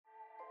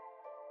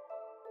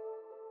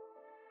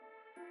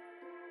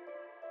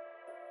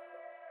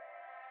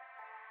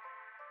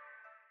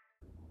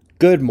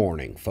Good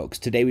morning, folks.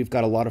 Today we've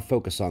got a lot of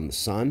focus on the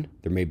sun.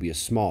 There may be a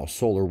small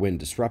solar wind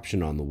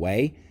disruption on the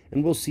way,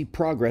 and we'll see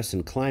progress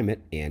in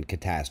climate and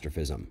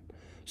catastrophism.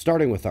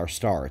 Starting with our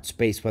star at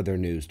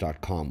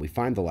spaceweathernews.com, we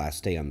find the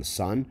last day on the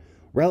sun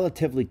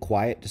relatively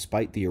quiet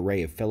despite the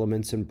array of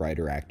filaments and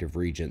brighter active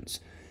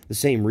regions. The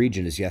same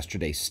region as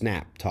yesterday's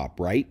snap, top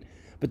right,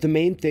 but the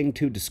main thing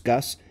to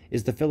discuss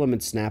is the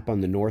filament snap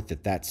on the north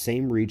that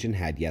same region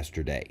had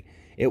yesterday.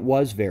 It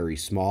was very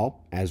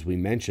small. As we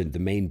mentioned, the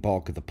main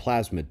bulk of the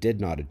plasma did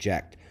not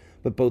eject,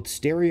 but both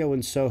Stereo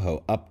and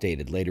SOHO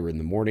updated later in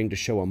the morning to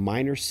show a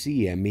minor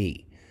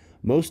CME.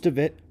 Most of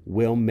it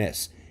will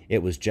miss.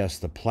 It was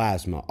just the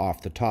plasma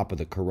off the top of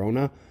the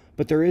corona,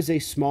 but there is a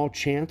small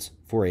chance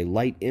for a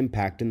light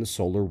impact in the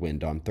solar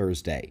wind on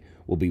Thursday.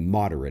 Will be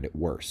moderate at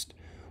worst.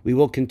 We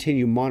will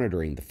continue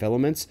monitoring the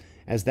filaments,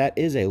 as that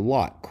is a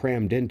lot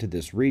crammed into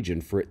this region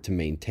for it to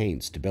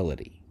maintain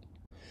stability.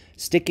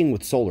 Sticking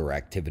with solar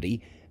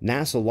activity,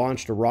 NASA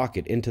launched a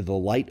rocket into the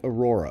light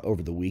aurora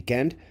over the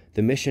weekend.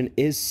 The mission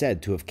is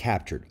said to have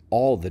captured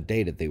all the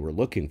data they were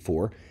looking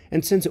for,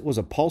 and since it was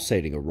a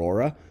pulsating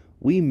aurora,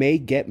 we may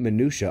get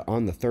minutia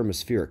on the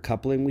thermospheric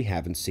coupling we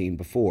haven't seen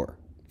before.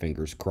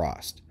 Fingers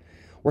crossed.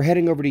 We're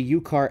heading over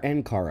to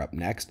UCAR-NCAR up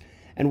next,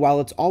 and while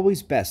it's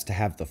always best to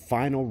have the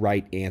final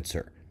right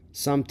answer,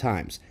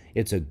 sometimes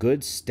it's a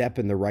good step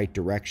in the right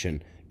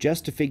direction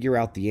just to figure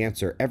out the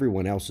answer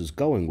everyone else is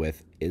going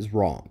with is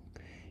wrong.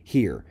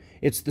 Here,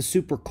 it's the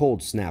super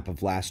cold snap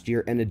of last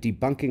year and a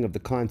debunking of the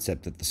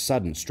concept that the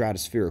sudden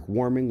stratospheric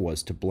warming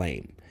was to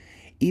blame.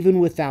 Even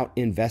without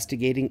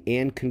investigating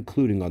and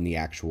concluding on the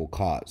actual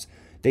cause,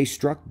 they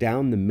struck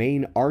down the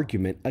main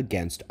argument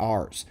against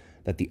ours,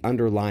 that the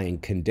underlying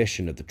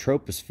condition of the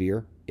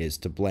troposphere is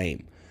to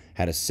blame.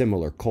 Had a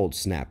similar cold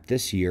snap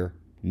this year,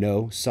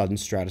 no sudden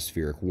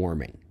stratospheric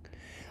warming.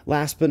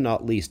 Last but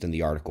not least in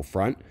the article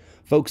front,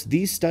 folks,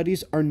 these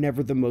studies are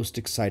never the most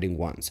exciting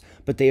ones,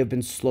 but they have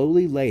been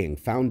slowly laying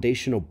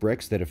foundational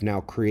bricks that have now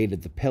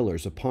created the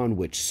pillars upon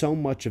which so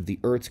much of the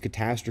Earth's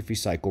catastrophe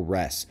cycle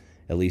rests,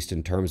 at least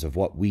in terms of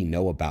what we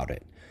know about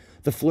it.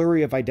 The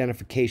flurry of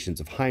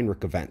identifications of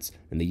Heinrich events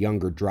and the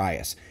Younger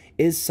Dryas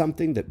is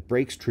something that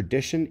breaks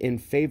tradition in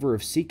favor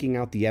of seeking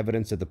out the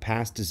evidence of the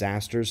past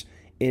disasters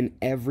in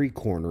every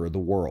corner of the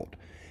world.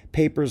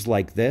 Papers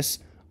like this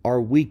are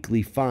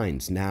weekly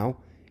finds now.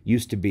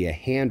 Used to be a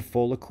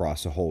handful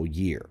across a whole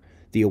year.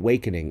 The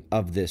awakening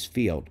of this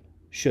field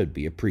should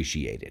be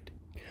appreciated.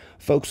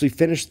 Folks, we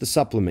finished the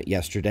supplement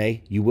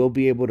yesterday. You will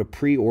be able to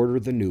pre-order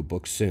the new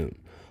book soon.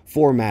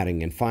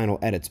 Formatting and final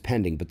edits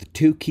pending, but the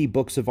two key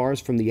books of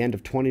ours from the end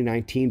of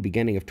 2019,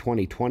 beginning of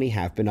 2020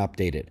 have been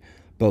updated.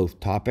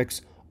 Both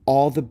topics,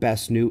 all the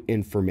best new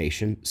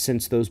information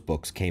since those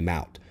books came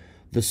out.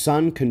 The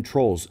sun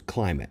controls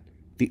climate.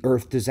 The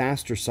Earth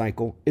disaster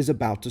cycle is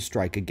about to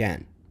strike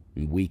again,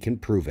 and we can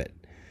prove it.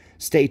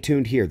 Stay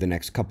tuned here the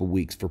next couple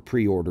weeks for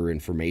pre-order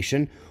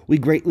information. We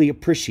greatly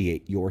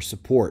appreciate your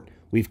support.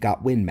 We've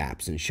got wind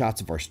maps and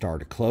shots of our star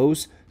to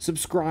close.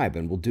 Subscribe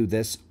and we'll do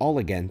this all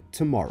again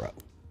tomorrow.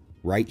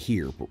 Right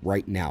here, but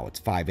right now it's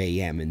 5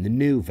 a.m. in the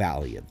new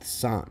Valley of the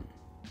Sun.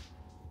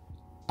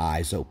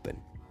 Eyes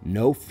open,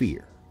 no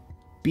fear.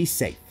 Be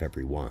safe,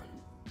 everyone.